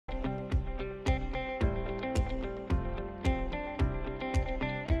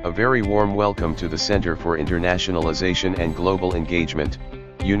A very warm welcome to the Center for Internationalization and Global Engagement,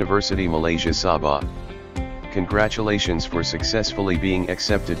 University Malaysia Sabah. Congratulations for successfully being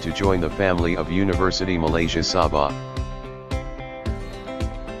accepted to join the family of University Malaysia Sabah.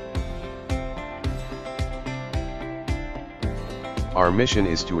 Our mission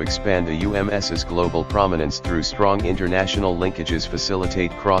is to expand the UMS's global prominence through strong international linkages,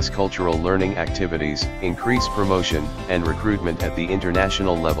 facilitate cross-cultural learning activities, increase promotion and recruitment at the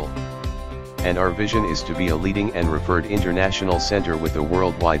international level. And our vision is to be a leading and referred international center with a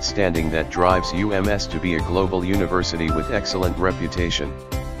worldwide standing that drives UMS to be a global university with excellent reputation.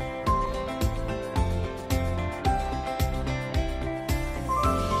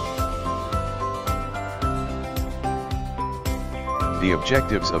 The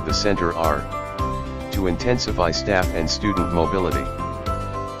objectives of the center are to intensify staff and student mobility,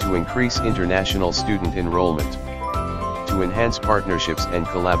 to increase international student enrollment, to enhance partnerships and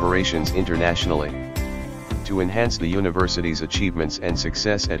collaborations internationally, to enhance the university's achievements and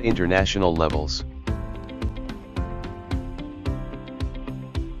success at international levels.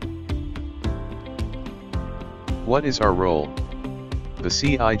 What is our role? The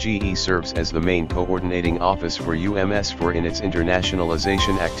CIGE serves as the main coordinating office for UMS in its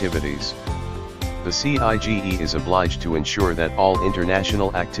internationalization activities. The CIGE is obliged to ensure that all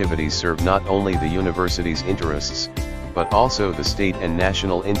international activities serve not only the university's interests, but also the state and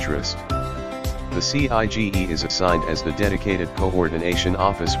national interest. The CIGE is assigned as the dedicated coordination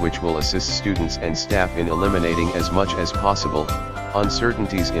office which will assist students and staff in eliminating as much as possible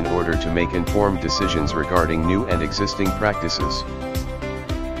uncertainties in order to make informed decisions regarding new and existing practices.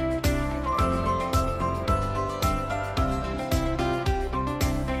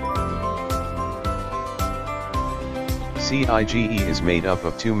 CIGE is made up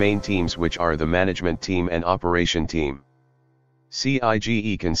of two main teams, which are the management team and operation team.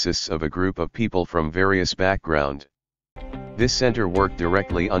 CIGE consists of a group of people from various background. This center worked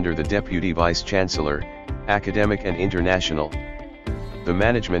directly under the Deputy Vice Chancellor, Academic and International. The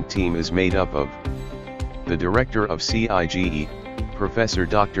management team is made up of the Director of CIGE, Professor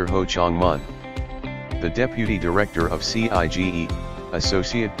Dr. Ho Chong Mun, the Deputy Director of CIGE,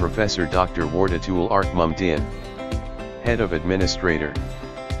 Associate Professor Dr. Wardatul Ark Mum Din, Head of Administrator,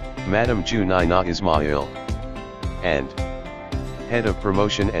 Madam Junaina Ismail, and Head of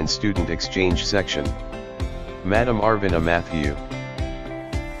Promotion and Student Exchange Section, Madam Arvina Matthew.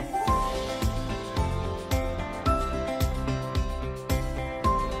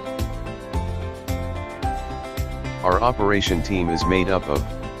 Our operation team is made up of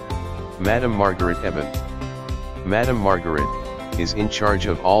Madam Margaret Eben. Madam Margaret is in charge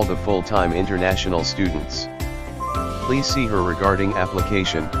of all the full-time international students. Please see her regarding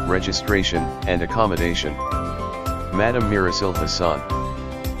application, registration, and accommodation. Madam Mirasil Hassan.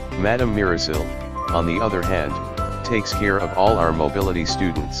 Madam Mirasil, on the other hand, takes care of all our mobility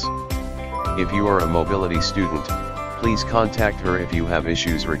students. If you are a mobility student, please contact her if you have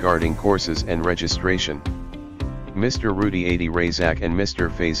issues regarding courses and registration. Mr. Rudy Adi Razak and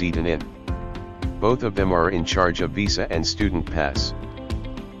Mr. Faizidanin. Both of them are in charge of visa and student pass.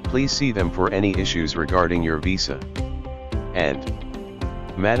 Please see them for any issues regarding your visa. And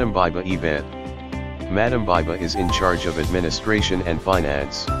Madam Biba Ibad. Madam Biba is in charge of administration and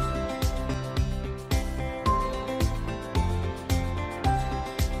finance.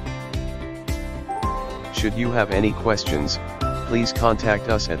 Should you have any questions, please contact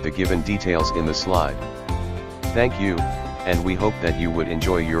us at the given details in the slide. Thank you, and we hope that you would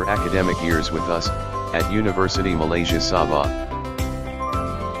enjoy your academic years with us, at University Malaysia Sabah.